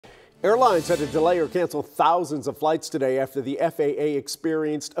Airlines had to delay or cancel thousands of flights today after the FAA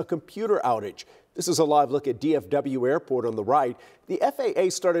experienced a computer outage. This is a live look at DFW Airport on the right. The FAA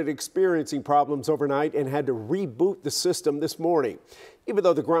started experiencing problems overnight and had to reboot the system this morning. Even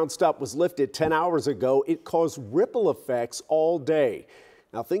though the ground stop was lifted 10 hours ago, it caused ripple effects all day.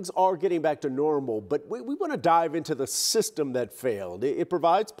 Now, things are getting back to normal, but we want to dive into the system that failed. It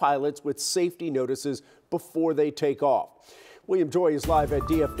provides pilots with safety notices before they take off. William Joy is live at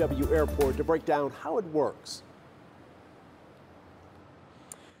DFW Airport to break down how it works.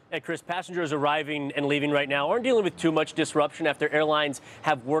 Hey, Chris, passengers arriving and leaving right now aren't dealing with too much disruption after airlines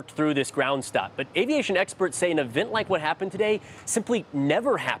have worked through this ground stop. But aviation experts say an event like what happened today simply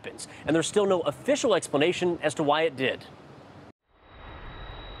never happens, and there's still no official explanation as to why it did.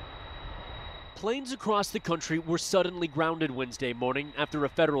 Planes across the country were suddenly grounded Wednesday morning after a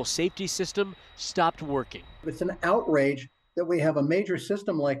federal safety system stopped working. It's an outrage that we have a major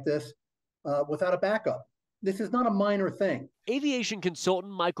system like this without a backup. This is not a minor thing. Aviation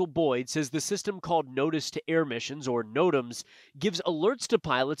consultant Michael Boyd says the system called Notice to Air Missions, or NOTAMs, gives alerts to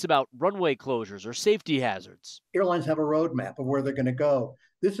pilots about runway closures or safety hazards. Airlines have a roadmap of where they're going to go.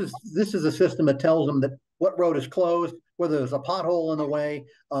 This is a system that tells them that what road is closed, whether there's a pothole in the way,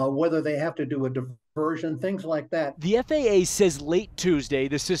 whether they have to do a diversion, things like that. The FAA says late Tuesday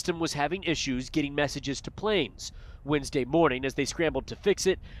the system was having issues getting messages to planes. Wednesday morning, as they scrambled to fix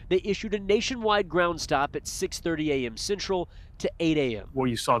it, they issued a nationwide ground stop at 6:30 a.m. Central to 8 a.m. What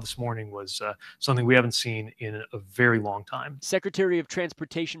you saw this morning was something we haven't seen in a very long time. Secretary of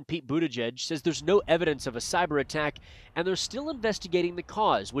Transportation Pete Buttigieg says there's no evidence of a cyber attack, and they're still investigating the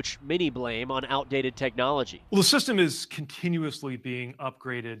cause, which many blame on outdated technology. Well, the system is continuously being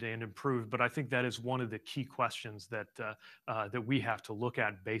upgraded and improved, but I think that is one of the key questions that that we have to look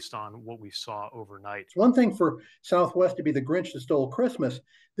at based on what we saw overnight. It's one thing for Southwest to be the Grinch that stole Christmas.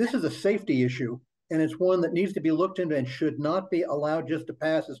 This is a safety issue, and it's one that needs to be looked into and should not be allowed just to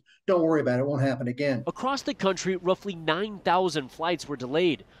pass as, don't worry about it, it won't happen again. Across the country, roughly 9,000 flights were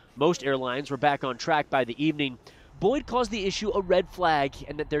delayed. Most airlines were back on track by the evening. Boyd calls the issue a red flag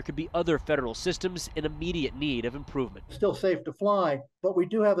and that there could be other federal systems in immediate need of improvement. It's still safe to fly, but we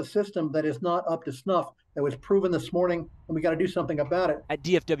do have a system that is not up to snuff. That was proven this morning, and we got to do something about it. At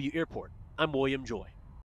DFW Airport, I'm William Joy.